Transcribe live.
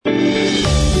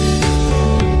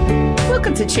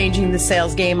to Changing the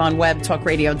Sales Game on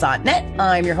webtalkradio.net.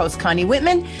 I'm your host, Connie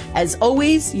Whitman. As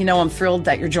always, you know I'm thrilled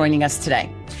that you're joining us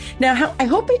today. Now, I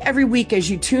hope every week as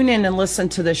you tune in and listen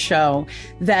to the show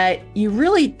that you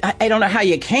really, I don't know how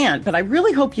you can, but I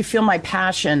really hope you feel my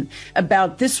passion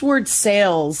about this word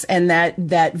sales and that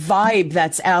vibe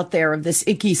that's out there of this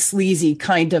icky, sleazy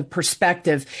kind of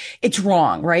perspective. It's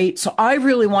wrong, right? So I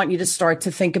really want you to start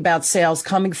to think about sales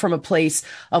coming from a place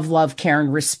of love, care,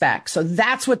 and respect. So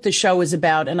that's what the show is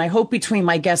about. And I hope between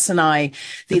my guests and I,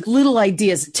 the little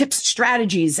ideas, tips,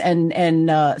 strategies, and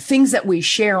things that we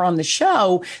share on the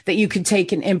show that you can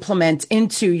take and implement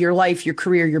into your life, your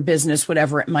career, your business,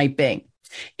 whatever it might be.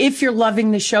 If you're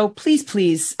loving the show,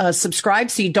 please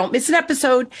subscribe so you don't miss an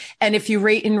episode. And if you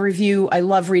rate and review, I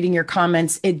love reading your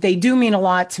comments. They do mean a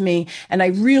lot to me. And I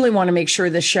really want to make sure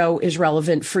the show is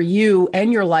relevant for you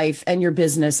and your life and your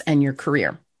business and your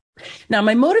career. Now,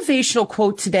 my motivational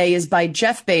quote today is by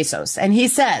Jeff Bezos. And he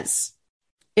says,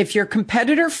 if you're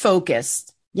competitor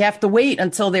focused, you have to wait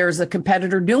until there's a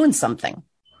competitor doing something.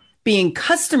 Being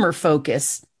customer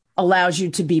focused allows you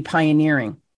to be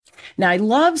pioneering. Now, I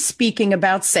love speaking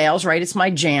about sales, right? It's my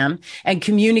jam, and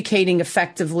communicating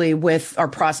effectively with our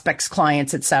prospects,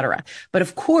 clients, etc. But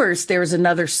of course, there's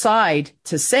another side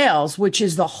to sales, which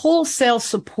is the wholesale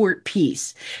support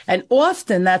piece. And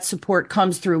often that support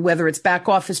comes through whether it's back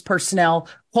office personnel,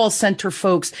 call center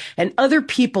folks, and other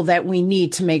people that we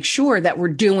need to make sure that we're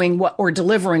doing what or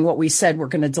delivering what we said we're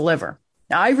going to deliver.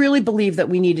 Now, I really believe that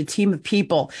we need a team of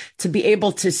people to be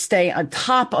able to stay on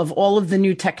top of all of the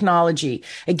new technology.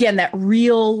 Again, that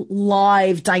real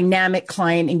live dynamic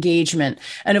client engagement.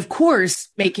 And of course,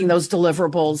 making those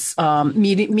deliverables,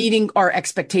 meeting our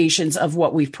expectations of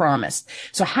what we've promised.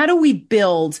 So how do we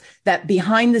build that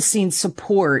behind the scenes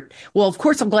support? Well, of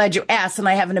course, I'm glad you asked. And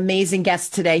I have an amazing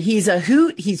guest today. He's a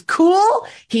hoot. He's cool.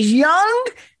 He's young.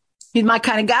 He's my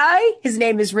kind of guy. His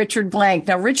name is Richard Blank.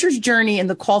 Now, Richard's journey in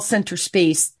the call center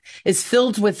space is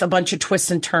filled with a bunch of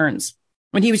twists and turns.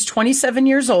 When he was 27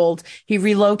 years old, he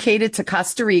relocated to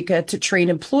Costa Rica to train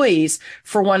employees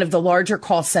for one of the larger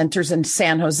call centers in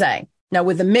San Jose. Now,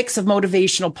 with a mix of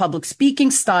motivational public speaking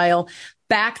style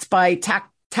backed by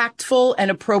tactful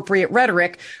and appropriate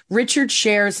rhetoric, Richard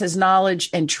shares his knowledge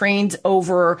and trained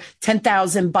over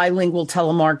 10,000 bilingual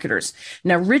telemarketers.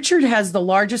 Now, Richard has the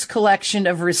largest collection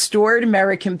of restored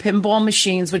American pinball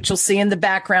machines, which you'll see in the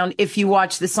background if you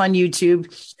watch this on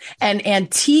YouTube, and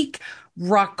antique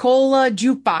Rockola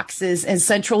jukeboxes in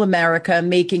Central America,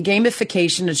 making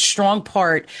gamification a strong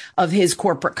part of his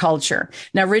corporate culture.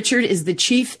 Now, Richard is the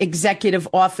chief executive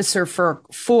officer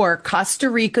for Costa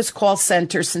Rica's call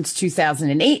center since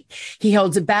 2008. He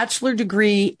holds a bachelor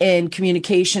degree in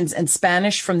communications and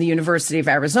Spanish from the University of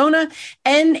Arizona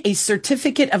and a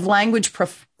certificate of language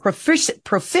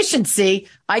proficiency,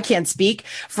 I can't speak,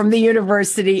 from the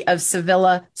University of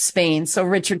Sevilla, Spain. So,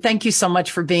 Richard, thank you so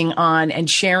much for being on and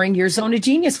sharing your zone of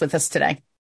genius with us today.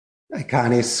 Hi,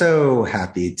 Connie. So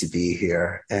happy to be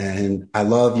here. And I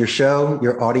love your show.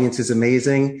 Your audience is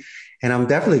amazing. And I'm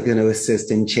definitely going to assist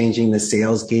in changing the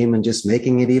sales game and just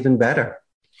making it even better.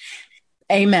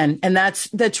 Amen. And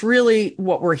that's really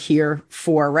what we're here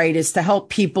for, right? Is to help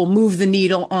people move the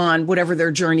needle on whatever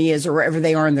their journey is or wherever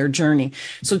they are in their journey.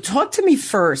 So talk to me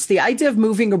first, the idea of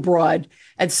moving abroad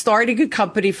and starting a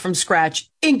company from scratch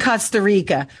in Costa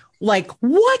Rica. Like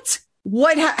what?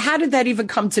 How did that even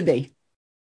come to be?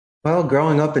 Well,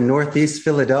 growing up in Northeast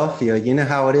Philadelphia, you know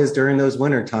how it is during those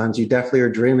winter times. You definitely are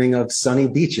dreaming of sunny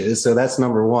beaches. So that's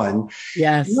number one.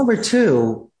 Yes. Number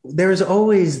two, there's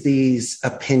always these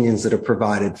opinions that are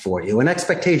provided for you and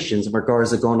expectations in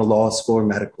regards to going to law school or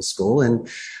medical school. And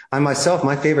I myself,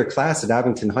 my favorite class at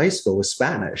Abington High School was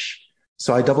Spanish.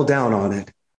 So I doubled down on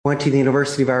it. Went to the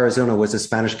University of Arizona, was a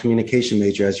Spanish communication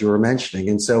major, as you were mentioning.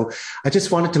 And so I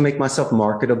just wanted to make myself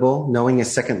marketable, knowing a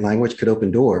second language could open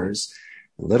doors.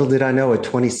 Little did I know at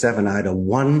 27, I had a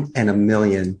 1 in a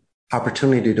million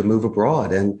opportunity to move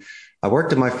abroad. And I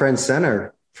worked at my friend's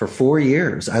center for 4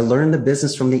 years. I learned the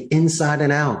business from the inside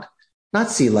and out, not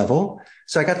C-level.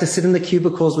 So I got to sit in the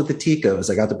cubicles with the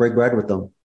Ticos. I got to break bread with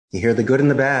them. You hear the good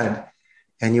and the bad.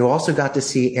 And you also got to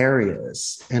see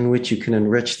areas in which you can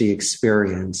enrich the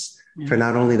experience for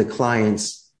not only the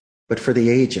clients, but for the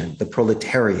agent, the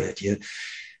proletariat.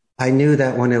 I knew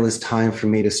that when it was time for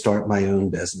me to start my own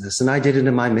business, and I did it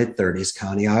in my mid-30s,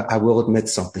 Connie, I will admit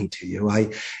something to you.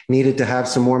 I needed to have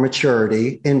some more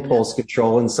maturity, impulse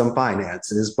control, and some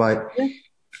finances, but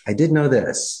I did know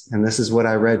this, and this is what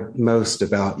I read most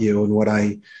about you and what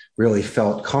I really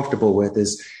felt comfortable with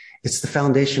is it's the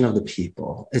foundation of the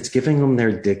people. It's giving them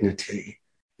their dignity.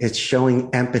 It's showing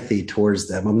empathy towards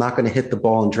them. I'm not going to hit the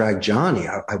ball and drag Johnny.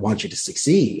 I want you to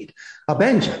succeed. I'll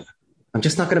bend you. I'm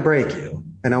just not going to break you.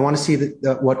 And I want to see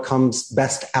what comes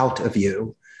best out of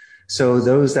you. So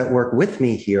those that work with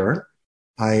me here,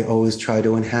 I always try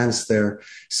to enhance their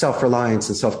self-reliance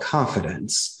and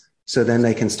self-confidence. So then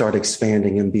they can start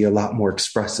expanding and be a lot more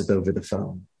expressive over the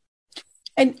phone.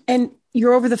 And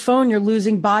you're over the phone, you're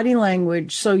losing body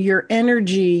language. So your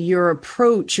energy, your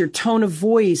approach, your tone of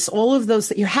voice, all of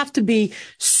those, you have to be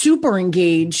super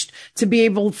engaged to be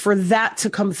able for that to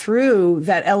come through,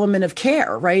 that element of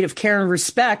care, right? Of care and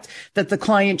respect that the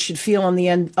client should feel on the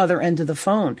other end of the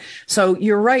phone. So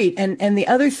you're right. And the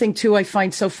other thing too, I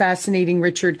find so fascinating,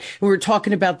 Richard, we were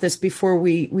talking about this before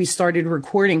we started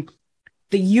recording,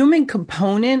 the human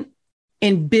component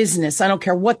in business. I don't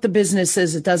care what the business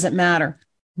is. It doesn't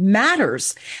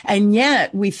matters. And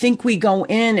yet we think we go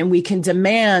in and we can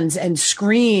demand and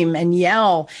scream and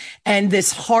yell and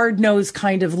this hard-nosed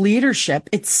kind of leadership.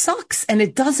 It sucks and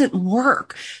it doesn't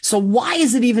work. So why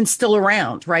is it even still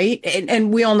around, right?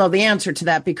 And we all know the answer to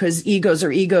that because egos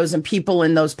are egos and people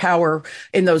in those power,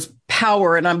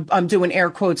 and I'm doing air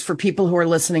quotes for people who are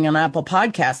listening on Apple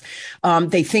Podcasts.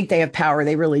 They think they have power.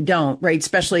 They really don't, right?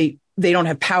 Especially they don't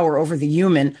have power over the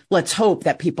human. Let's hope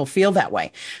that people feel that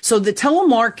way. So the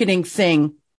telemarketing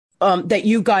thing that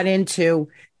you got into,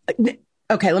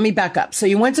 okay, let me back up. So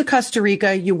you went to Costa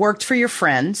Rica, you worked for your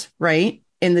friend, right?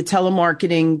 In the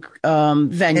telemarketing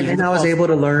venue. And I was able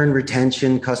to learn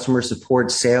retention, customer support,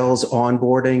 sales,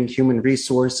 onboarding, human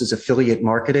resources, affiliate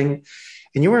marketing.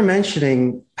 And you were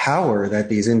mentioning power that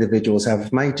these individuals have. If I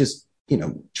might just,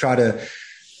 try to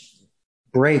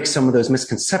break some of those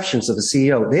misconceptions of the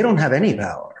CEO. They don't have any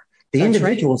power. The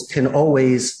individuals can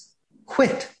always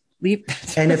quit.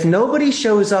 And if nobody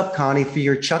shows up, Connie, for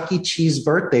your Chuck E. Cheese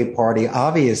birthday party,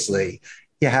 obviously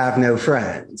you have no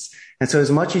friends. And so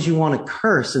as much as you want to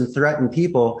curse and threaten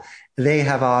people, they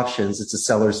have options. It's a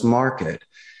seller's market.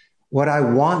 What I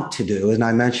want to do, and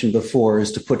I mentioned before,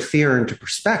 is to put fear into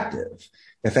perspective.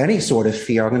 If any sort of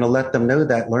fear, I'm going to let them know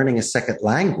that learning a second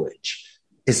language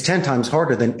is 10 times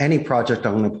harder than any project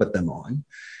I'm going to put them on.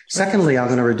 Secondly, I'm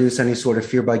going to reduce any sort of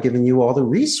fear by giving you all the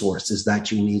resources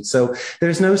that you need. So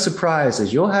there's no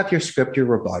surprises. You'll have your script, your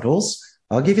rebuttals.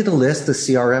 I'll give you the list, the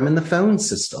CRM, and the phone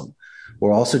system.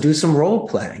 We'll also do some role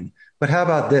playing. But how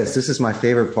about this? This is my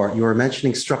favorite part. You were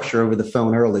mentioning structure over the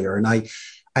phone earlier. And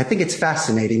I think it's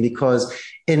fascinating because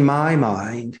in my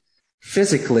mind,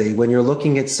 physically, when you're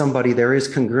looking at somebody, there is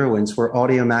congruence where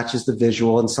audio matches the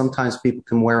visual. And sometimes people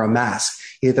can wear a mask,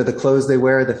 either the clothes they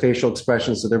wear, the facial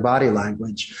expressions of their body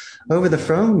language. Over the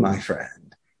phone, my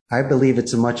friend, I believe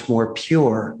it's a much more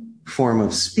pure form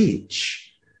of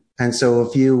speech. And so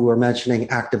if you were mentioning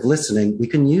active listening, we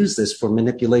can use this for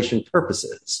manipulation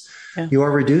purposes. Yeah. You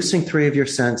are reducing 3 of your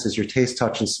senses, your taste,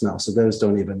 touch, and smell. So those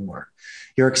don't even work.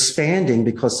 You're expanding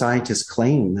because scientists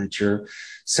claim that your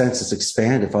senses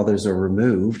expand if others are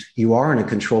removed. You are in a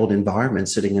controlled environment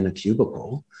sitting in a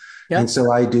cubicle. Yep. And so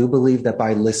I do believe that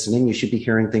by listening, you should be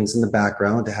hearing things in the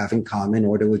background to have in common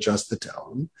or to adjust the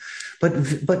tone. But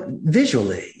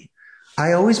visually,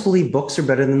 I always believe books are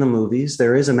better than the movies.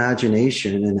 There is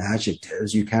imagination in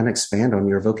adjectives. You can expand on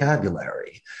your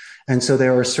vocabulary. And so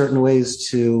there are certain ways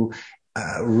to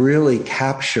really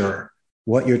capture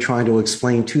what you're trying to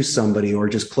explain to somebody, or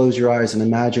just close your eyes and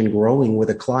imagine growing with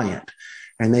a client.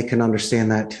 And they can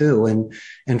understand that too.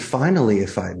 And finally,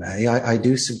 if I may, I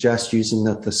do suggest using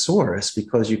the thesaurus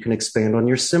because you can expand on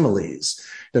your similes.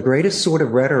 The greatest sort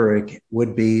of rhetoric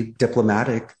would be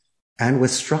diplomatic and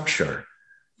with structure.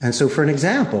 And so for an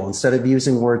example, instead of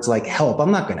using words like help,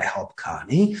 I'm not going to help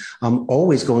Connie. I'm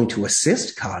always going to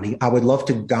assist Connie. I would love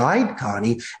to guide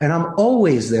Connie. And I'm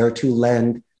always there to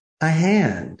lend a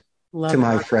hand to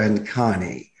my friend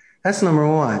Connie. That's number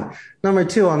 1. Number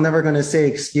 2, I'm never going to say,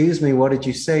 excuse me, what did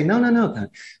you say? No.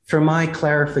 For my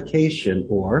clarification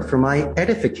or for my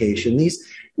edification,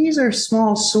 these are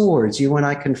small swords you and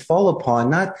I can fall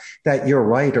upon. Not that you're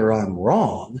right or I'm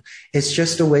wrong. It's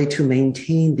just a way to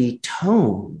maintain the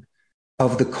tone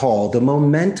of the call, the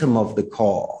momentum of the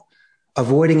call,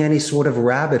 avoiding any sort of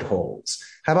rabbit holes.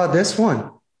 How about this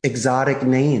one? Exotic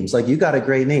names. Like, you got a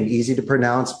great name, easy to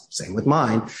pronounce, same with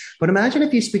mine. But imagine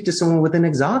if you speak to someone with an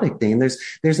exotic name.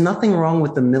 There's nothing wrong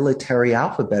with the military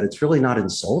alphabet. It's really not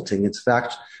insulting. It's in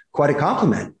fact quite a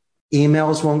compliment.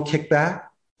 Emails won't kick back.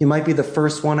 You might be the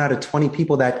first one out of 20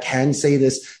 people that can say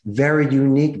this very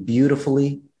unique,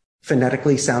 beautifully,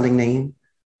 phonetically sounding name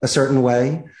a certain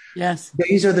way. Yes.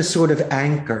 These are the sort of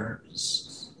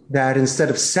anchors that instead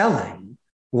of selling,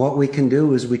 what we can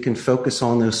do is we can focus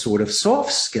on those sort of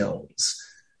soft skills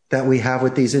that we have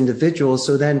with these individuals.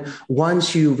 So then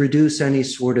once you reduce any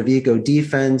sort of ego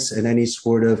defense and any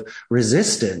sort of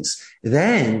resistance,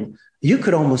 then you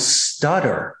could almost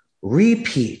stutter,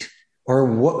 repeat,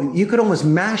 or you could almost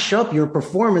mash up your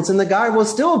performance and the guy will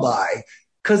still buy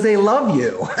because they love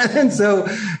you. And so,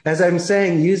 as I'm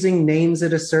saying, using names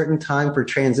at a certain time for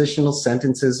transitional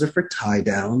sentences or for tie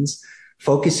downs,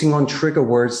 focusing on trigger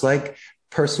words like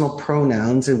personal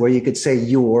pronouns and where you could say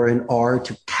your and are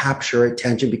to capture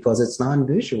attention because it's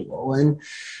non-visual. And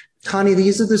Connie,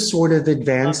 these are the sort of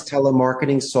advanced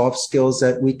telemarketing soft skills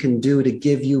that we can do to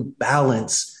give you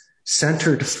balance,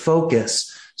 centered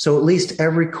focus. So at least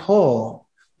every call,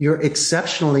 you're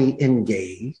exceptionally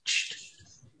engaged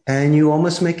and you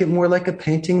almost make it more like a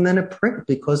painting than a print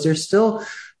because there's still,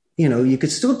 you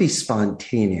could still be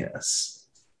spontaneous.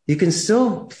 You can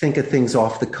still think of things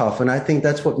off the cuff. And I think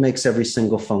that's what makes every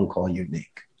single phone call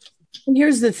unique.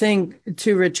 Here's the thing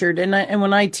too, Richard. And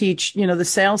when I teach, the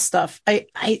sales stuff,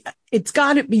 it's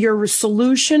got to be your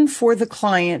solution for the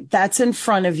client that's in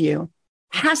front of you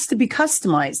has to be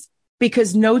customized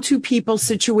because no two people's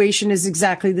situation is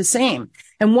exactly the same.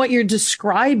 And what you're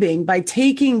describing by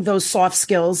taking those soft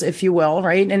skills, if you will,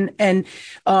 right. And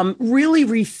really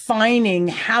refining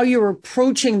how you're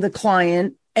approaching the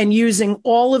client and using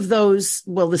all of those,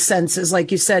 the senses,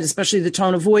 like you said, especially the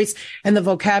tone of voice and the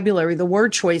vocabulary, the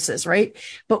word choices, right?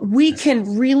 But we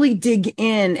can really dig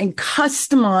in and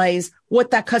customize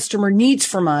what that customer needs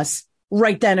from us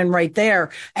right then and right there.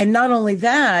 And not only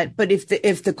that, but if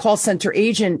the call center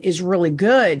agent is really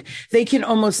good, they can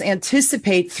almost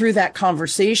anticipate through that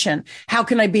conversation. How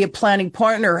can I be a planning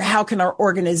partner? How can our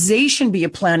organization be a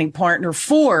planning partner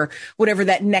for whatever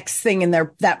that next thing in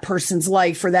that person's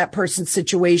life or that person's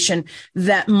situation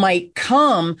that might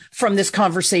come from this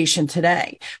conversation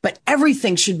today? But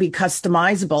everything should be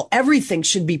customizable. Everything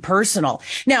should be personal.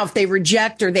 Now, if they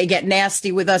reject or they get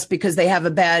nasty with us because they have a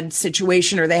bad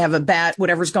situation or they have a bad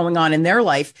whatever's going on in their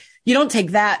life, you don't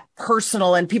take that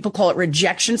personal, and people call it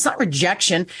rejection. It's not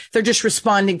rejection. They're just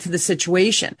responding to the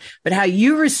situation. But how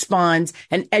you respond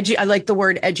and I like the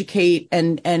word educate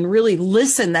and really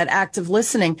listen, that active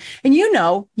listening. And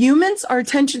humans, our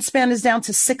attention span is down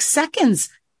to 6 seconds.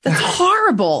 That's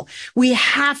horrible. We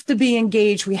have to be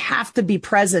engaged. We have to be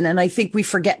present. And I think we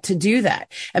forget to do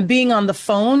that. And being on the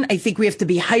phone, I think we have to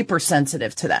be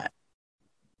hypersensitive to that.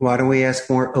 Why don't we ask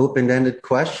more open-ended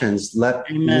questions? Let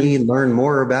me learn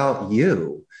more about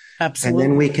you. Absolutely.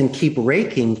 And then we can keep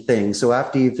raking things. So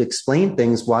after you've explained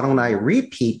things, why don't I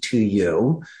repeat to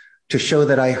you to show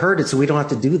that I heard it so we don't have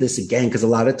to do this again? Because a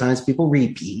lot of times people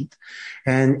repeat.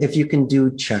 And if you can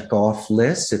do check-off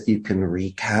lists, if you can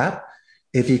recap,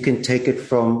 if you can take it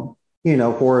from,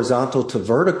 horizontal to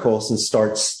verticals and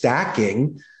start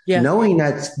stacking, knowing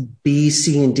that B,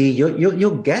 C, and D,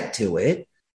 you'll get to it.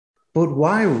 But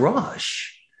why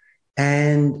rush?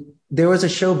 And there was a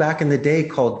show back in the day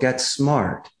called Get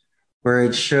Smart, where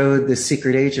it showed the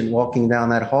secret agent walking down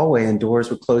that hallway and doors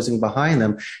were closing behind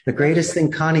them. The greatest thing,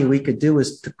 Connie, we could do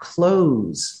is to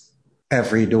close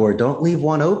every door. Don't leave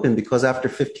one open because after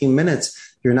 15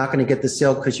 minutes, you're not going to get the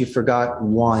sale because you forgot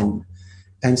one.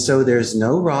 And so there's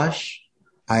no rush.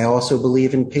 I also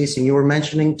believe in pacing. You were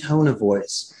mentioning tone of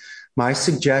voice. My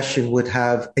suggestion would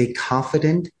have a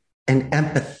confident and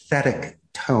empathetic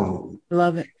tone.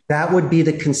 Love it. That would be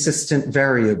the consistent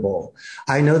variable.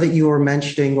 I know that you were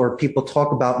mentioning, or people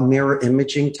talk about mirror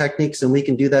imaging techniques, and we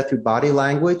can do that through body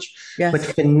language. Yes. But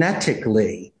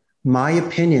phonetically, my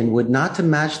opinion would not to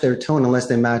match their tone unless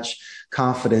they match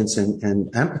confidence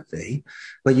and empathy,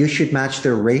 but you should match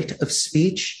their rate of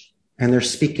speech and their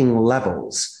speaking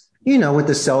levels. With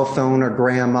the cell phone or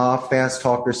grandma, fast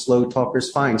talker, slow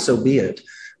talkers, fine, so be it.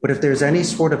 But if there's any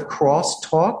sort of cross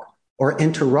talk or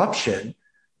interruption,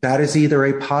 that is either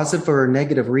a positive or a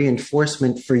negative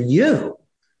reinforcement for you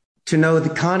to know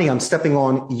that, Connie, I'm stepping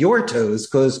on your toes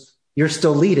because you're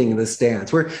still leading this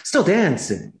dance. We're still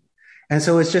dancing. And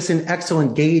so it's just an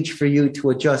excellent gauge for you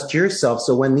to adjust yourself.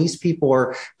 So when these people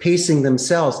are pacing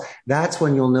themselves, that's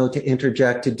when you'll know to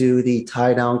interject, to do the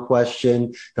tie down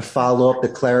question, the follow up, the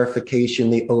clarification,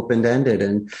 the open-ended.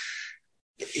 And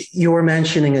you were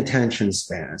mentioning attention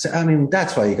spans. I mean,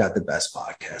 that's why you got the best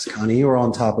podcast, Connie. You were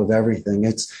on top of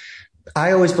everything.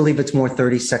 I always believe it's more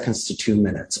 30 seconds to 2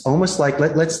 minutes. Almost like,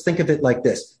 let's think of it like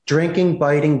this: drinking,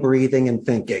 biting, breathing, and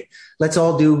thinking. Let's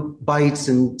all do bites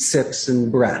and sips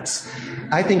and breaths.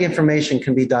 I think information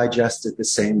can be digested the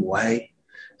same way.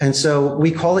 And so we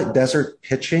call it desert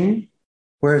pitching,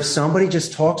 where if somebody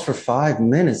just talks for 5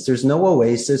 minutes, there's no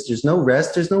oasis, there's no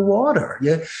rest, there's no water.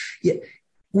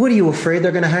 What are you afraid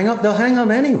they're going to hang up? They'll hang up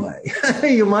anyway.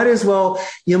 You might as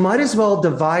well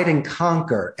divide and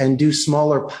conquer and do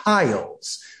smaller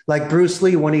piles. Like Bruce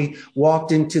Lee when he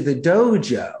walked into the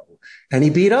dojo and he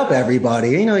beat up everybody.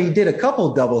 You know, he did a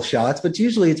couple double shots, but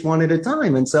usually it's one at a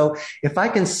time. And so if I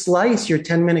can slice your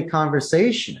 10-minute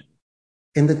conversation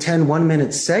in the 10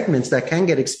 1-minute segments that can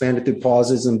get expanded through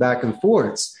pauses and back and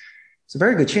forths, it's a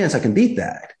very good chance I can beat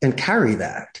that and carry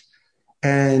that.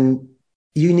 And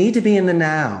you need to be in the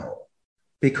now,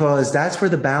 because that's where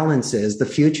the balance is. The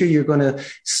future, you're going to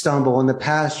stumble. In the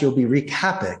past, you'll be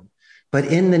recapping. But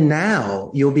in the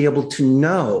now, you'll be able to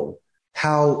know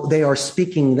how they are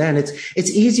speaking then.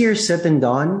 It's easier said than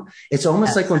done. It's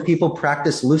almost like when people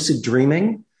practice lucid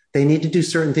dreaming, they need to do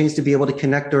certain things to be able to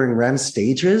connect during REM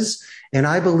stages. And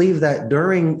I believe that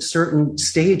during certain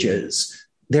stages,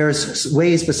 there's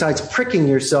ways besides pricking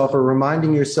yourself or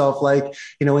reminding yourself, like,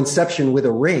 you know, Inception with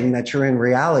a ring, that you're in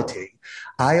reality.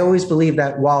 I always believe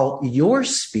that while you're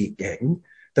speaking,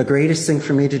 the greatest thing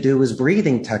for me to do is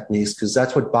breathing techniques, because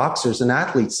that's what boxers and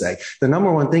athletes say. The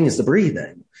number one thing is the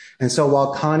breathing. And so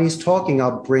while Connie's talking,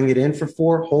 I'll bring it in for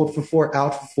 4, hold for 4,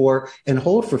 out for 4, and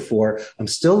hold for 4. I'm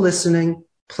still listening,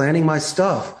 planning my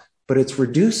stuff, but it's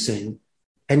reducing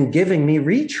and giving me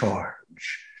recharge.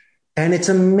 And it's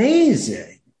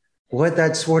amazing what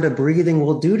that sort of breathing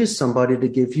will do to somebody to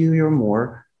give you your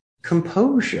more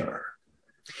composure.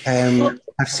 And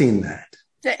I've seen that.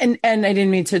 And I didn't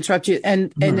mean to interrupt you.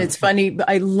 And it's funny.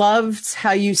 I loved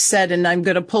how you said, and I'm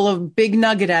going to pull a big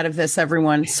nugget out of this,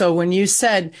 everyone. So when you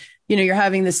said, you know, you're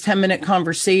having this 10-minute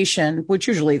conversation, which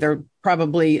usually they're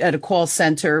probably at a call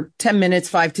center, 10 minutes,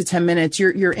 5 to 10 minutes,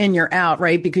 you're in, you're out,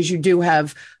 right? Because you do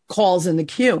have calls in the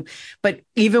queue. But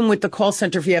even with the call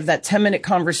center, if you have that 10-minute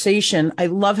conversation, I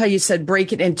love how you said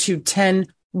break it into 10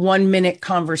 1-minute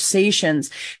conversations,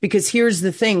 because here's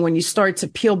the thing. When you start to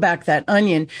peel back that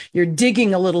onion, you're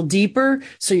digging a little deeper.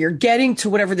 So you're getting to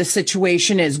whatever the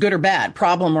situation is, good or bad,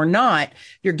 problem or not.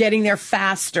 You're getting there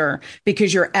faster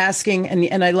because you're asking.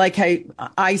 And I like how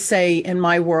I say in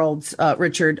my world,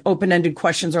 Richard, open-ended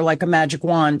questions are like a magic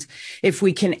wand. If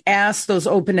we can ask those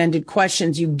open-ended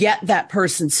questions, you get that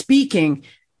person speaking.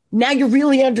 Now you're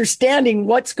really understanding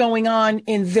what's going on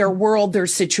in their world, their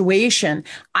situation.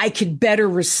 I could better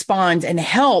respond and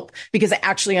help because I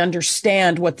actually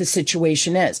understand what the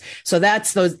situation is. So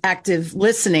that's those active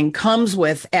listening comes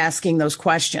with asking those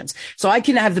questions. So I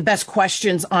can have the best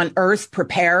questions on earth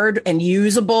prepared and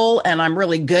usable, and I'm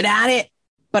really good at it,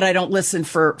 but I don't listen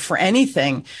for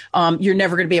anything. You're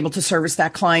never going to be able to service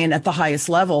that client at the highest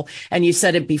level. And you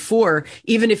said it before,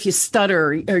 even if you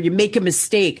stutter or you make a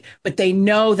mistake, but they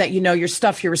know that you know your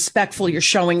stuff, you're respectful, you're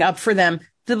showing up for them,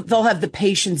 they'll have the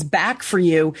patience back for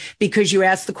you because you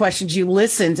asked the questions, you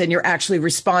listened, and you're actually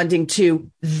responding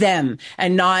to them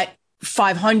and not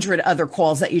 500 other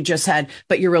calls that you just had,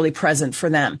 but you're really present for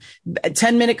them. A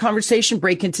 10-minute conversation,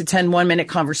 break into 10 1-minute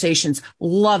conversations.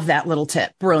 Love that little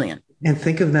tip. Brilliant. And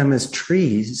think of them as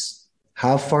trees.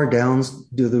 How far down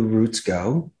do the roots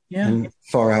go? Yeah. And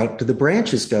far out do the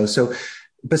branches go? So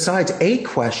besides a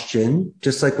question,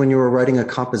 just like when you were writing a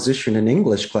composition in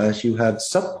English class, you have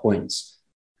subpoints.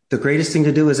 The greatest thing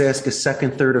to do is ask a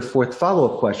second, third, or fourth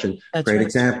follow-up question. That's Great right.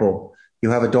 Example.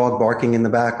 You have a dog barking in the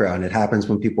background. It happens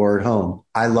when people are at home.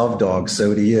 I love dogs.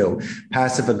 So do you.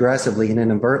 Passive aggressively and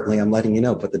inadvertently, I'm letting you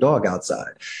know, put the dog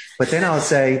outside. But then I'll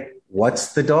say,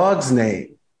 what's the dog's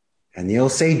name? And you'll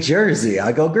say Jersey.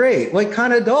 I go, great. What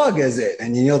kind of dog is it?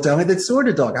 And you'll tell me that sort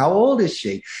of dog. How old is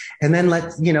she? And then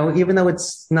even though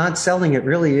it's not selling, it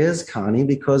really is, Connie,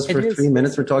 because for 3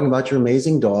 minutes, we're talking about your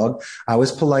amazing dog. I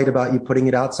was polite about you putting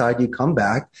it outside. You come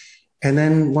back. And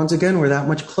then once again, we're that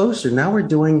much closer. Now we're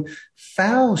doing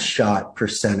foul shot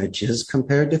percentages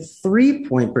compared to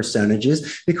 3-point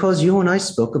percentages because you and I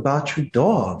spoke about your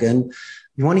dog. And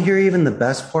you want to hear even the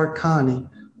best part, Connie?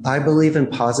 I believe in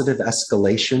positive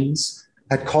escalations.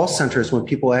 At call centers, when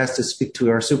people ask to speak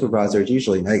to our supervisor, it's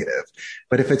usually negative.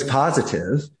 But if it's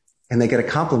positive and they get a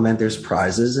compliment, there's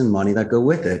prizes and money that go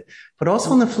with it. But also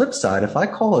on the flip side, if I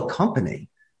call a company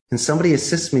and somebody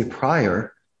assists me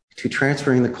prior to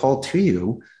transferring the call to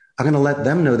you, I'm going to let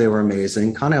them know they were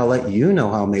amazing. Connie, I'll let you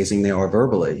know how amazing they are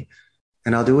verbally,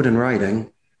 and I'll do it in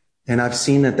writing. And I've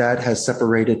seen that has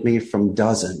separated me from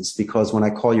dozens, because when I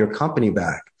call your company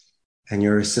back, and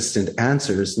your assistant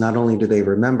answers, not only do they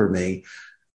remember me,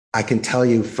 I can tell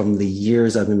you from the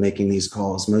years I've been making these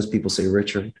calls, most people say,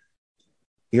 Richard,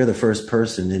 you're the first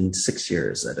person in 6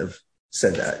 years that have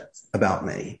said that about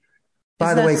me.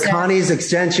 By the way, Connie's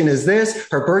extension is this.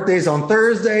 Her birthday's on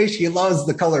Thursday. She loves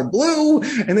the color blue.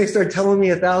 And they start telling me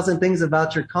 1,000 things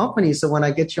about your company. So when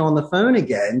I get you on the phone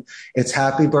again, it's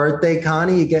happy birthday,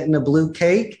 Connie. You're getting a blue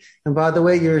cake. And by the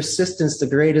way, your assistant's the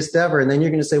greatest ever. And then you're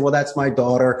going to say, well, that's my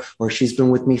daughter, or she's been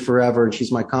with me forever and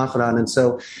she's my confidant. And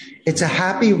so it's a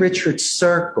happy Richard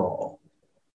circle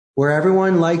where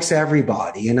everyone likes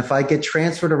everybody. And if I get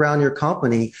transferred around your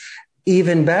company,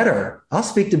 even better, I'll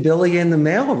speak to Billy in the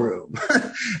mailroom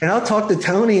and I'll talk to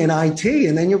Tony in IT.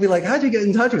 And then you'll be like, how'd you get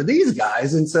in touch with these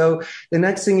guys? And so the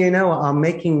next thing you know, I'm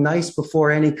making nice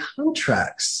before any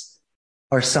contracts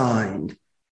are signed.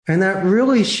 And that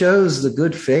really shows the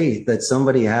good faith that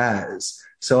somebody has.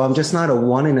 So I'm just not a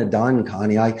one and a done,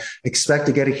 Connie. I expect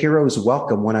to get a hero's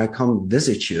welcome when I come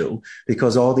visit you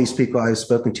because all these people I've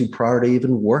spoken to prior to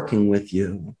even working with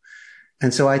you.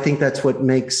 And so I think that's what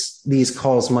makes these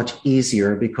calls much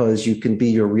easier because you can be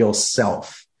your real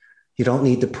self. You don't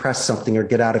need to press something or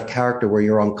get out of character where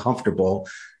you're uncomfortable.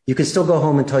 You can still go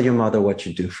home and tell your mother what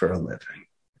you do for a living.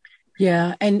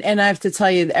 Yeah. And I have to tell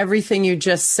you, everything you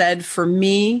just said for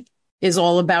me is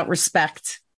all about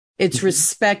respect. It's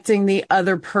respecting the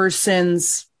other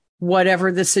person's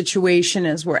whatever the situation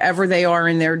is, wherever they are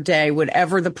in their day,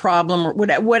 whatever the problem or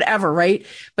whatever, right?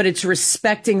 But it's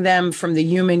respecting them from the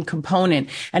human component.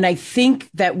 And I think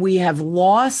that we have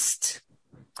lost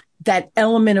that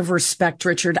element of respect,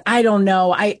 Richard. I don't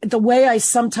know. The way I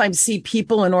sometimes see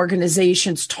people in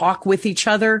organizations talk with each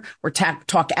other or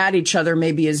talk at each other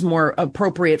maybe is more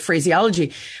appropriate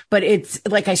phraseology. But it's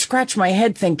like I scratch my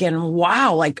head thinking,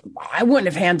 wow, like I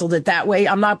wouldn't have handled it that way.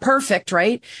 I'm not perfect,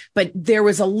 right? But there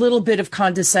was a little bit of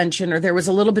condescension or there was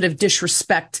a little bit of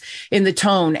disrespect in the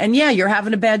tone. And yeah, you're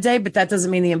having a bad day, but that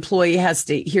doesn't mean the employee has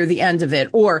to hear the end of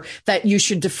it or that you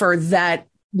should defer that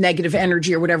negative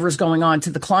energy or whatever is going on to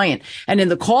the client. And in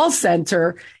the call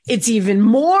center, it's even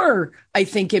more, I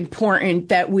think, important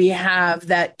that we have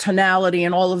that tonality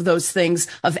and all of those things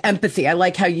of empathy. I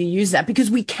like how you use that because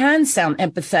we can sound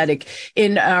empathetic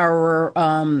in our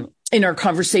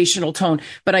conversational tone.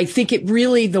 But I think it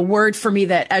really, the word for me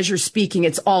that as you're speaking,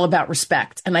 it's all about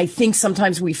respect. And I think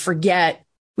sometimes we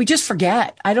just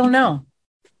forget. I don't know.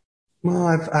 Well,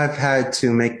 I've had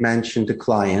to make mention to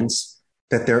clients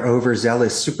that their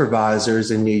overzealous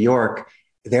supervisors in New York,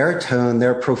 their tone,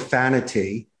 their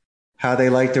profanity, how they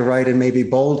like to write in maybe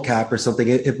bold cap or something,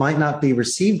 it might not be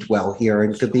received well here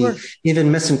and could be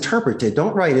even misinterpreted.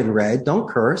 Don't write in red, don't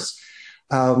curse.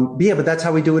 But that's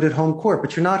how we do it at home court,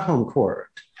 but you're not home court.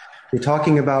 You're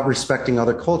talking about respecting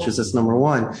other cultures. That's number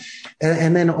one.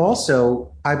 And then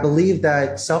also, I believe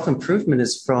that self-improvement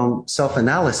is from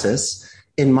self-analysis.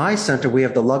 In my center, we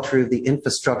have the luxury of the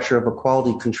infrastructure of a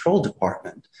quality control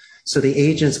department. So the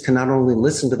agents can not only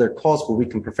listen to their calls, but we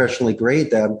can professionally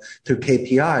grade them through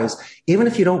KPIs. Even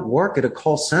if you don't work at a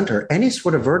call center, any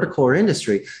sort of vertical or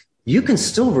industry, you can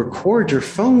still record your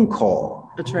phone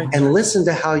call. That's right. And listen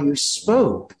to how you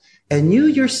spoke. And you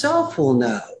yourself will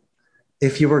know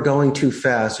if you were going too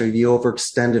fast or you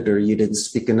overextended or you didn't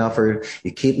speak enough or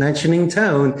you keep mentioning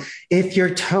tone, if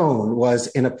your tone was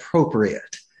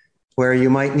inappropriate. Where you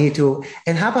might need to,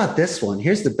 and how about this one?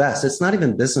 Here's the best. It's not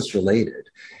even business related.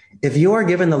 If you are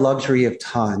given the luxury of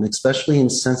time, especially in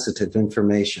sensitive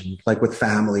information, like with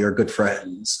family or good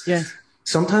friends,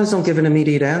 sometimes don't give an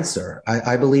immediate answer.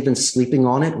 I believe in sleeping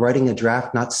on it, writing a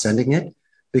draft, not sending it,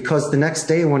 because the next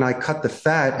day when I cut the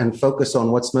fat and focus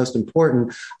on what's most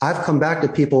important, I've come back to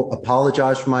people,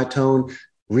 apologize for my tone,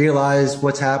 realize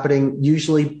what's happening,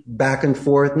 usually back and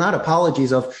forth, not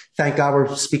apologies of thank God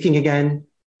we're speaking again.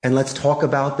 And let's talk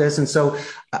about this. And so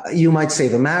you might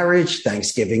save a marriage,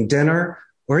 Thanksgiving dinner,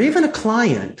 or even a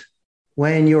client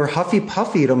when you're huffy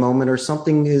puffy at a moment or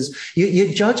something is,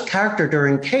 you judge character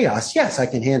during chaos. Yes, I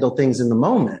can handle things in the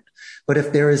moment. But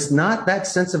if there is not that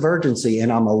sense of urgency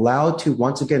and I'm allowed to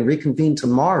once again reconvene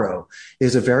tomorrow,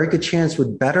 there's a very good chance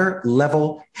with better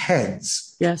level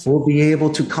heads, we'll be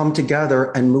able to come together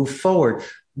and move forward.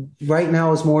 Right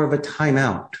now is more of a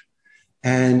timeout.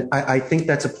 And I think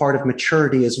that's a part of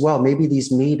maturity as well. Maybe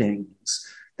these meetings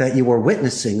that you were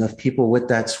witnessing of people with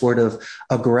that sort of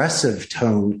aggressive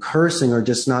tone, cursing or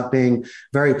just not being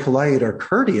very polite or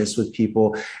courteous with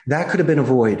people, that could have been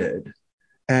avoided.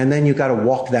 And then you got to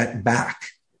walk that back.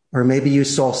 Or maybe you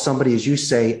saw somebody, as you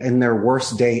say, in their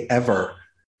worst day ever.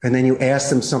 And then you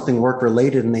ask them something work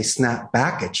related and they snap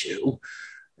back at you.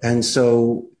 And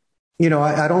so,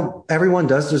 everyone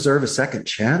does deserve a second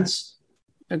chance.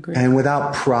 Agreed. And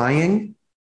without prying,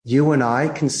 you and I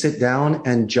can sit down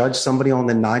and judge somebody on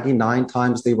the 99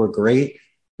 times they were great,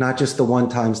 not just the one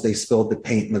times they spilled the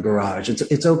paint in the garage.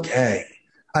 It's okay.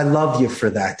 I love you for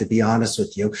that, to be honest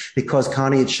with you, because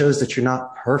Connie, it shows that you're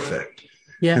not perfect.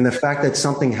 Yeah. And the fact that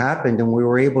something happened and we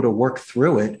were able to work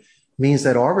through it means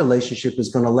that our relationship is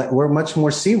going to we're much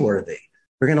more seaworthy.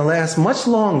 We're going to last much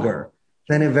longer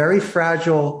than a very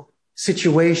fragile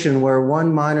situation where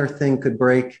one minor thing could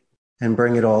break and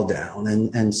bring it all down.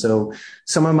 And so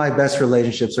some of my best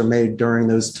relationships are made during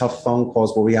those tough phone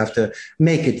calls where we have to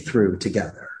make it through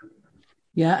together.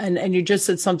 Yeah. And you just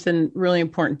said something really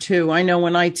important too. I know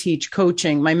when I teach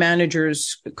coaching, my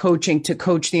manager's coaching to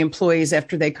coach the employees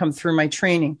after they come through my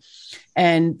training.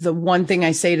 And the one thing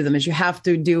I say to them is you have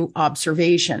to do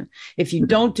observation. If you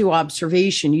don't do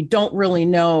observation, you don't really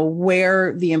know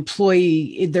where the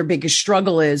employee, their biggest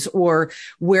struggle is, or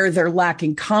where they're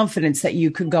lacking confidence that you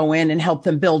could go in and help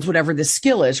them build whatever the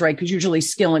skill is, right? Because usually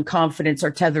skill and confidence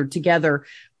are tethered together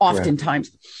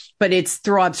oftentimes, but it's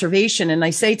through observation. And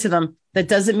I say to them, that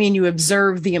doesn't mean you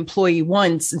observe the employee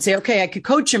once and say, okay, I could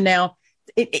coach him now.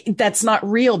 That's not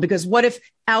real, because what if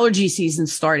allergy season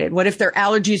started? What if their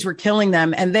allergies were killing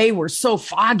them and they were so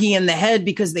foggy in the head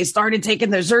because they started taking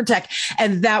their Zyrtec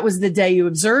and that was the day you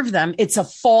observed them? It's a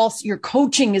false, your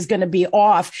coaching is going to be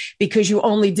off because you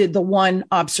only did the one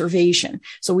observation.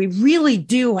 So we really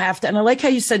do have to, and I like how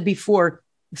you said before,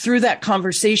 through that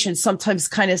conversation, sometimes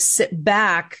kind of sit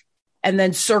back and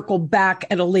then circle back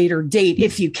at a later date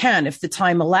if you can, if the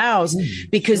time allows,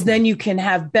 because then you can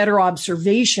have better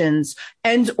observations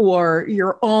and or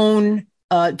your own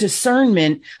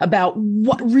discernment about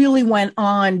what really went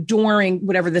on during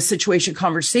whatever the situation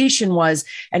conversation was,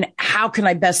 and how can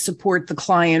I best support the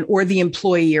client or the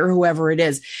employee or whoever it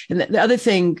is. And the other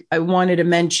thing I wanted to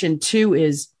mention too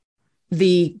is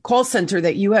the call center,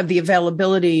 that you have the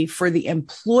availability for the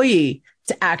employee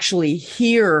to actually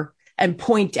hear and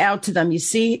point out to them. You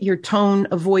see your tone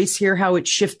of voice here, how it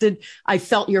shifted. I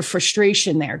felt your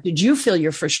frustration there. Did you feel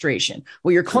your frustration?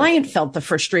 Well, your client felt the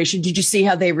frustration. Did you see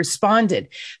how they responded?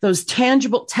 Those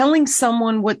tangible, telling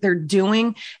someone what they're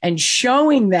doing and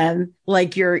showing them,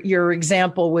 like your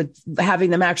example with having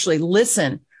them actually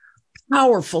listen.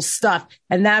 Powerful stuff.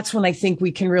 And that's when I think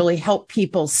we can really help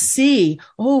people see,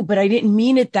 oh, but I didn't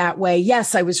mean it that way.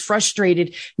 Yes, I was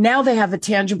frustrated. Now they have a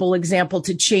tangible example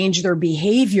to change their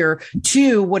behavior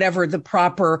to whatever the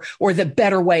proper or the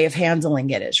better way of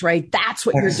handling it is, right? That's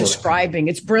what you're describing.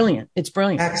 It's brilliant. It's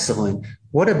brilliant. Excellent.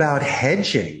 What about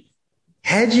hedging?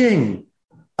 Hedging.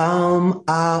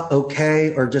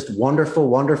 Okay. Or just wonderful,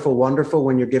 wonderful, wonderful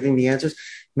when you're giving the answers.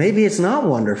 Maybe it's not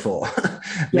wonderful.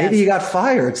 Maybe you got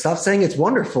fired. Stop saying it's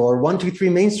wonderful, or 123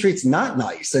 Main Street's not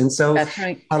nice. And so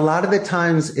a lot of the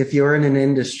times, if you're in an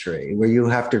industry where you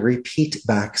have to repeat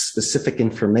back specific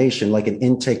information, like an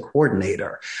intake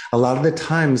coordinator, a lot of the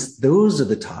times, those are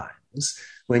the times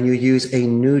when you use a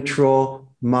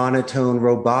neutral, monotone,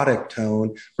 robotic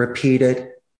tone, repeat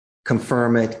it,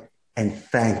 confirm it, and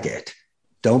thank it.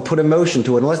 Don't put emotion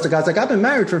to it unless the guy's like, I've been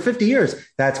married for 50 years.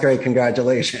 That's great.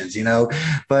 Congratulations,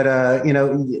 But,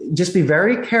 just be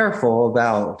very careful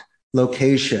about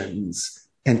locations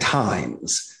and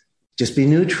times. Just be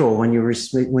neutral when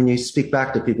you speak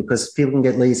back to people, because people can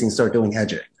get lazy and start doing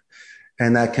hedging.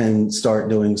 And that can start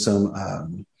doing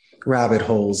some rabbit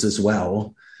holes as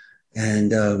well.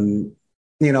 And,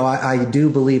 I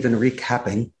do believe in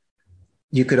recapping.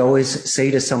 You could always say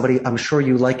to somebody, I'm sure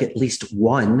you like at least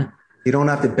one. You don't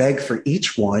have to beg for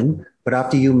each one, but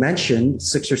after you mention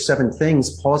 6 or 7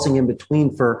 things, pausing in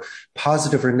between for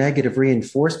positive or negative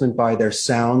reinforcement by their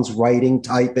sounds, writing,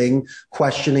 typing,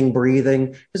 questioning,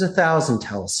 breathing. There's 1,000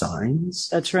 tell signs.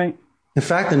 That's right. In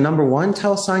fact, the number one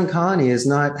tell sign, Connie, is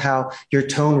not how your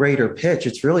tone, rate, or pitch.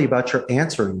 It's really about your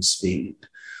answering speed.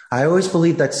 I always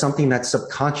believe that's something that's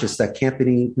subconscious, that can't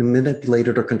be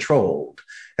manipulated or controlled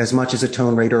as much as a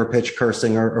tone, rate, or a pitch,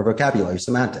 cursing, or vocabulary,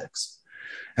 semantics.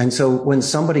 And so when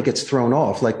somebody gets thrown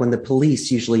off, like when the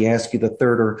police usually ask you the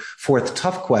 3rd or 4th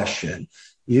tough question,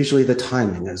 usually the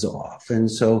timing is off. And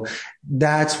so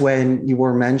that's when you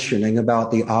were mentioning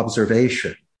about the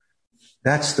observation.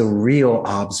 That's the real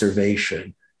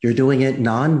observation. You're doing it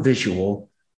non-visual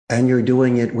and you're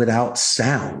doing it without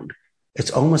sound.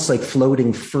 It's almost like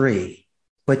floating free,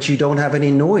 but you don't have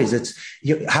any noise.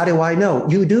 How do I know?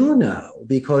 You do know,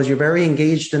 because you're very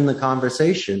engaged in the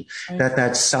conversation,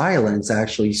 that silence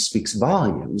actually speaks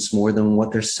volumes more than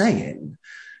what they're saying.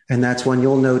 And that's when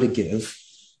you'll know to give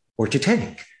or to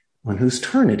take, on whose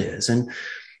turn it is. And,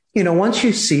 once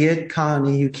you see it,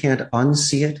 Connie, you can't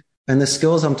unsee it. And the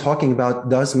skills I'm talking about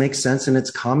does make sense, and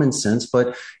it's common sense,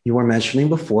 but you were mentioning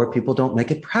before, people don't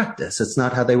make it practice. It's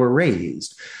not how they were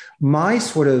raised. My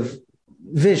sort of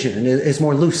vision is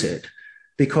more lucid,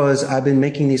 because I've been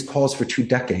making these calls for 2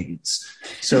 decades.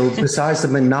 So besides the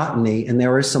monotony, and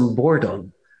there is some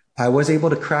boredom, I was able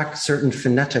to crack certain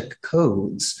phonetic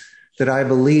codes that I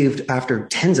believed, after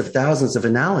tens of thousands of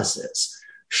analysis,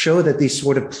 show that these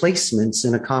sort of placements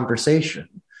in a conversation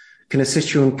can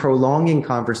assist you in prolonging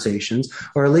conversations,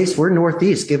 or at least we're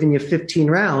Northeast giving you 15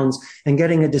 rounds and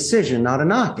getting a decision, not a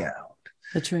knockout.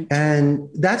 That's right. And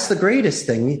that's the greatest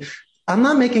thing. I'm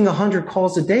not making 100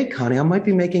 calls a day, Connie. I might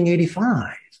be making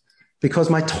 85 because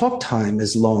my talk time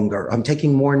is longer. I'm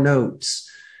taking more notes.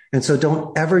 And so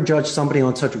don't ever judge somebody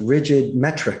on such rigid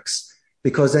metrics,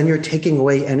 because then you're taking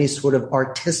away any sort of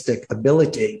artistic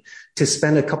ability to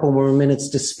spend a couple more minutes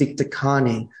to speak to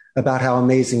Connie about how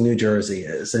amazing New Jersey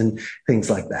is and things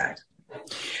like that.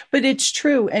 But it's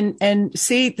true. And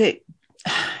see that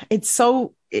it's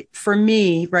so, for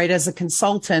me, right, as a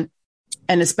consultant,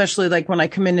 and especially like when I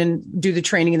come in and do the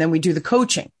training and then we do the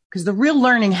coaching, because the real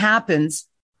learning happens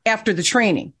after the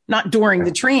training, not during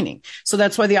the training. So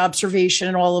that's why the observation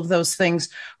and all of those things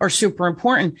are super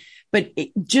important. But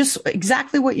just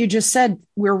exactly what you just said,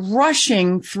 we're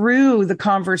rushing through the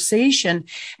conversation.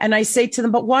 And I say to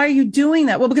them, but why are you doing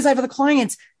that? Well, because I have other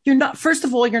clients. You're not, first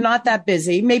of all, you're not that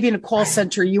busy. Maybe in a call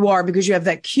center you are because you have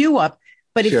that queue up.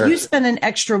 But if you spend an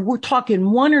extra, we're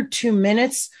talking 1 or 2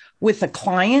 minutes with a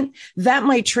client, that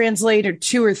might translate to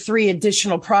 2 or 3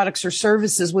 additional products or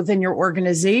services within your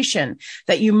organization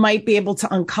that you might be able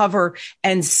to uncover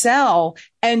and sell.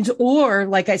 And, or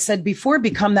like I said before,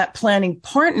 become that planning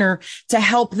partner to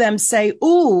help them say,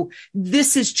 ooh,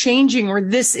 this is changing, or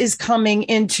this is coming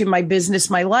into my business,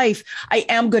 my life. I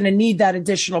am going to need that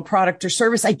additional product or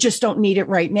service. I just don't need it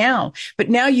right now.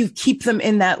 But now you keep them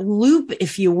in that loop,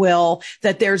 if you will,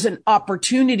 that there's an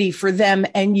opportunity for them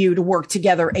and you to work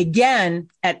together again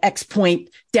at X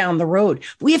point down the road.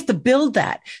 We have to build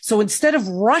that. So instead of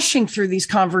rushing through these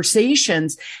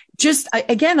conversations,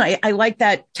 I like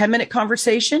that 10-minute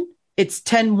conversation. It's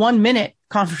 10 1-minute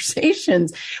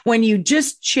conversations. When you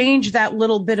just change that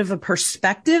little bit of a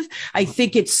perspective, I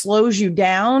think it slows you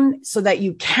down so that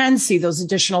you can see those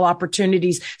additional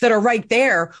opportunities that are right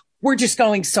there. We're just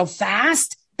going so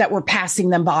fast that we're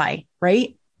passing them by,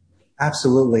 right?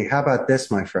 Absolutely. How about this,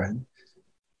 my friend?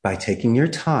 By taking your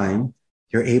time,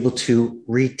 you're able to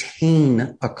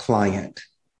retain a client.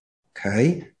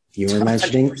 Okay. You were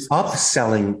mentioning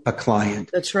upselling a client.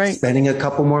 That's right. Spending a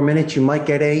couple more minutes, you might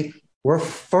get a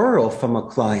referral from a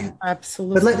client.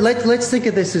 Absolutely. But let's think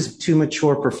of this as 2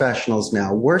 mature professionals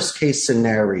now. Worst case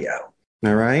scenario.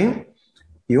 All right.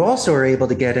 You also are able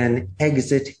to get an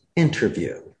exit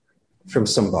interview from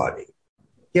somebody.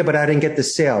 Yeah, but I didn't get the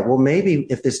sale. Well, maybe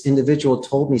if this individual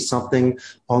told me something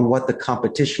on what the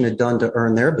competition had done to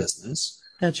earn their business,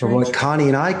 that's or right, what Connie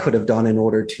and I could have done in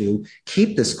order to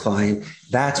keep this client,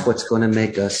 that's what's going to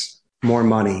make us more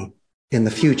money in the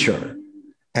future.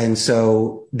 And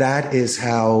so that is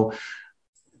how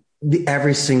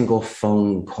every single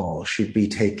phone call should be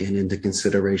taken into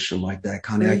consideration like that.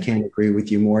 Connie, I can't agree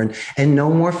with you more. And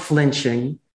no more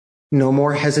flinching, no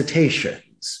more hesitations.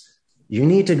 You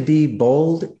need to be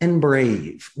bold and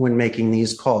brave when making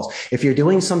these calls. If you're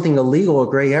doing something illegal or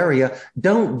gray area,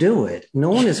 don't do it. No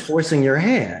one is forcing your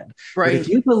hand. Right. But if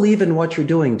you believe in what you're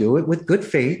doing, do it with good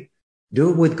faith, do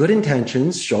it with good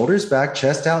intentions, shoulders back,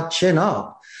 chest out, chin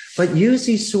up, but use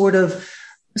these sort of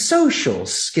social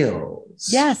skills.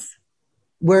 Yes.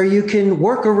 Where you can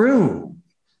work a room,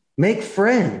 make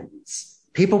friends.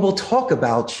 People will talk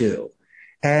about you.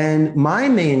 And my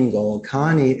main goal,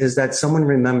 Connie, is that someone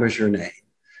remembers your name,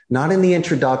 not in the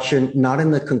introduction, not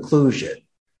in the conclusion,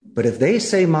 but if they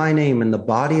say my name in the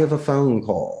body of a phone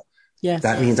call,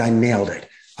 that means I nailed it.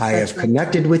 I have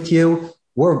connected with you.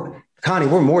 Connie,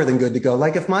 we're more than good to go.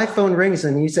 Like if my phone rings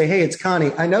and you say, hey, it's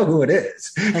Connie, I know who it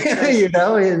is, you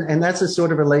know, and that's the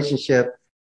sort of relationship.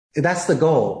 That's the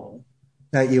goal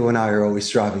that you and I are always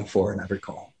striving for in every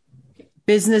call.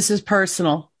 Business is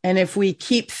personal. And if we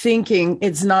keep thinking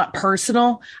it's not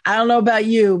personal, I don't know about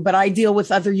you, but I deal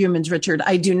with other humans, Richard.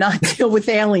 I do not deal with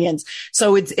aliens.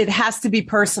 So it has to be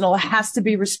personal. It has to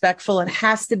be respectful. It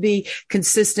has to be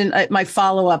consistent. My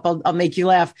follow-up, I'll make you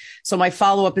laugh. So my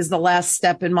follow-up is the last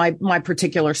step in my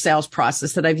particular sales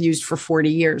process that I've used for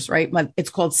 40 years, right? It's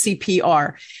called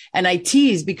CPR. And I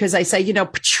tease because I say, you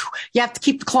have to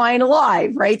keep the client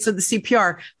alive, right? So the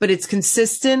CPR, but it's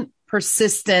consistent,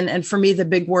 persistent, and for me, the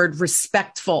big word,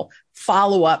 respectful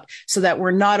follow-up so that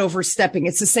we're not overstepping.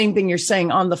 It's the same thing you're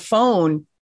saying on the phone.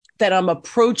 that I'm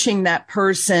approaching that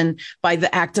person by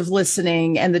the act of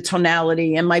listening and the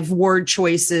tonality and my word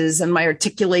choices and my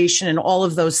articulation and all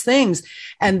of those things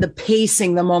and the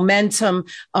pacing, the momentum,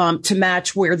 to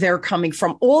match where they're coming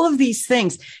from. All of these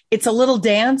things. It's a little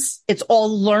dance. It's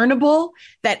all learnable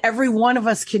that every one of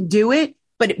us can do it.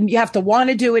 But you have to want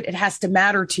to do it. It has to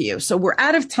matter to you. So we're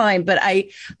out of time. But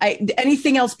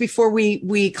anything else before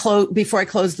we close? Before I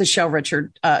close the show,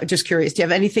 Richard? Just curious. Do you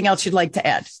have anything else you'd like to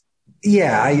add?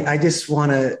 Yeah, I just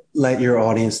want to let your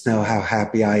audience know how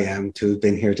happy I am to have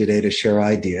been here today to share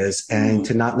ideas and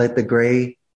to not let the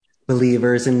gray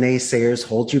believers and naysayers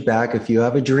hold you back. If you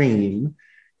have a dream,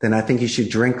 then I think you should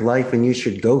drink life and you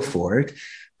should go for it.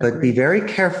 But be very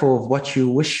careful of what you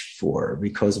wish for,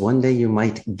 because one day you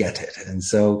might get it. And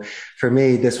so for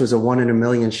me, this was a 1 in a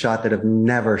million shot that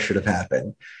never should have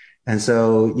happened. And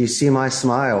so you see my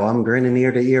smile. I'm grinning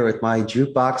ear to ear with my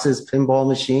jukeboxes, pinball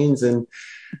machines, and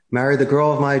married the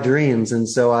girl of my dreams. And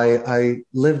so I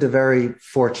lived a very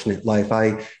fortunate life.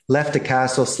 I left a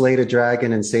castle, slayed a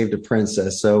dragon, and saved a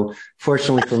princess. So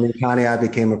fortunately for me, Connie, I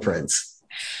became a prince.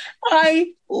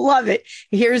 I love it.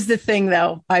 Here's the thing,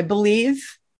 though. I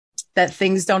believe that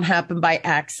things don't happen by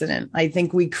accident. I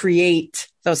think we create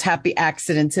those happy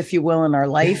accidents, if you will, in our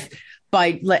life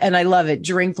and I love it.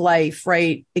 Drink life,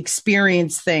 right?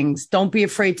 Experience things. Don't be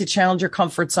afraid to challenge your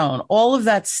comfort zone. All of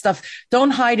that stuff.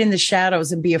 Don't hide in the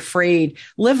shadows and be afraid.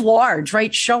 Live large,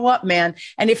 right? Show up, man.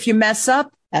 And if you mess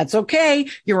up, that's okay.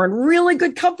 You're in really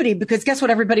good company, because guess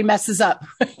what? Everybody messes up.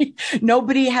 Right?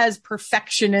 Nobody has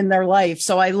perfection in their life.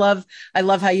 So I love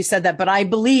how you said that, but I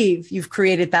believe you've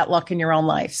created that luck in your own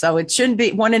life. So it shouldn't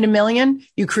be 1 in a million.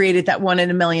 You created that 1 in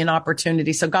a million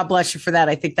opportunity. So God bless you for that.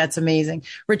 I think that's amazing.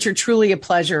 Richard, truly a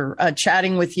pleasure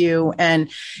chatting with you. And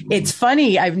it's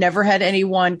funny. I've never had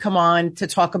anyone come on to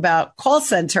talk about call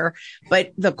center,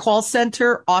 but the call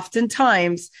center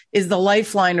oftentimes is the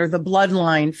lifeline or the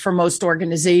bloodline for most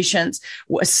organizations,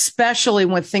 especially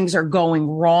when things are going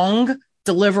wrong,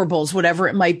 deliverables, whatever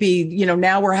it might be. You know,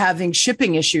 now we're having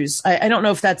shipping issues. I don't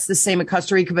know if that's the same in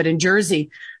Costa Rica, but in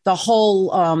Jersey, the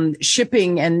whole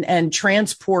shipping and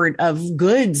transport of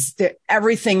goods,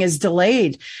 everything is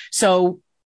delayed. So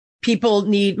people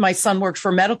need, my son works for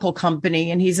a medical company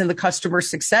and he's in the customer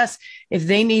success. If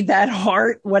they need that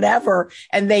heart, whatever,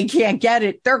 and they can't get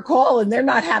it, they're calling. They're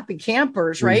not happy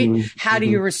campers, right? Mm-hmm. How do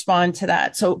you respond to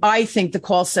that? So I think the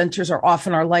call centers are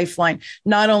often our lifeline,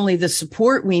 not only the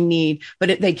support we need,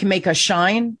 but they can make us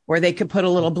shine, or they could put a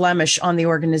little blemish on the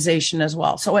organization as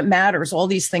well. So it matters. All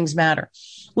these things matter.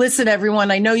 Listen,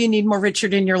 everyone, I know you need more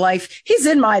Richard in your life. He's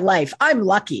in my life. I'm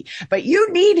lucky, but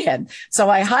you need him. So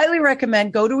I highly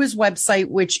recommend go to his website,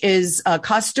 which is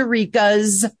Costa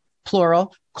Rica's,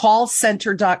 plural,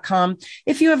 callcenter.com.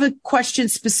 If you have a question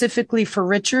specifically for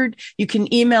Richard, you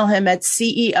can email him at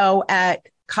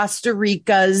CEO@Costa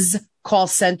Rica's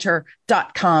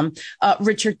callcenter.com.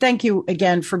 Richard, thank you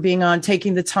again for being on,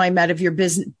 taking the time out of your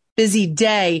busy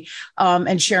day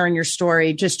and sharing your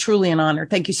story. Just truly an honor.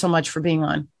 Thank you so much for being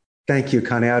on. Thank you,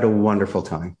 Connie. I had a wonderful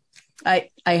time.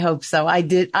 I hope so. I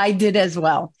did as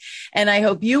well. And I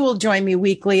hope you will join me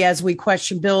weekly as we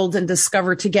question, build, and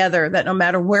discover together that no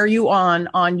matter where you are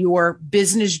on your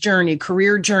business journey,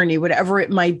 career journey, whatever it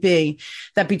might be,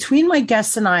 that between my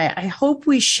guests and I hope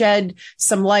we shed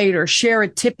some light or share a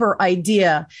tip or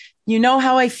idea. You know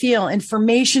how I feel.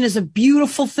 Information is a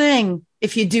beautiful thing.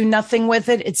 If you do nothing with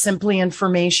it, it's simply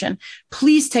information.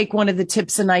 Please take one of the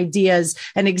tips and ideas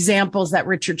and examples that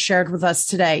Richard shared with us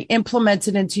today. Implement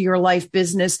it into your life,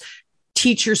 business,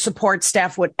 teacher, support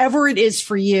staff, whatever it is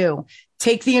for you.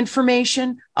 Take the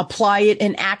information, apply it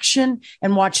in action,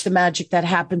 and watch the magic that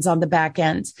happens on the back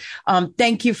end.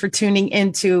 Thank you for tuning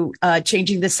into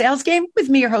Changing the Sales Game with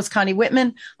me, your host, Connie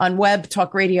Whitman, on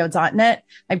webtalkradio.net.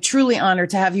 I'm truly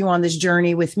honored to have you on this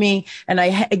journey with me. And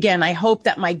I hope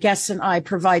that my guests and I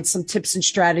provide some tips and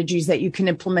strategies that you can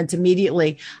implement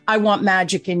immediately. I want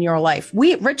magic in your life.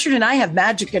 Richard and I have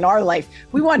magic in our life.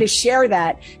 We want to share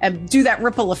that and do that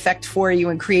ripple effect for you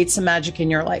and create some magic in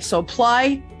your life. So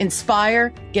apply, inspire,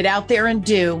 get out there and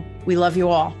do. We love you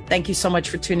all. Thank you so much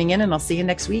for tuning in, and I'll see you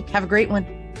next week. Have a great one.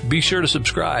 Be sure to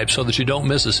subscribe so that you don't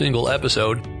miss a single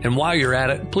episode. And while you're at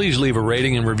it, please leave a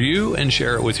rating and review and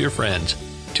share it with your friends.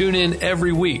 Tune in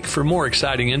every week for more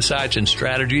exciting insights and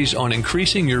strategies on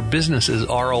increasing your business's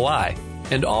ROI.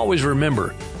 And always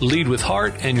remember, lead with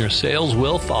heart and your sales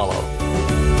will follow.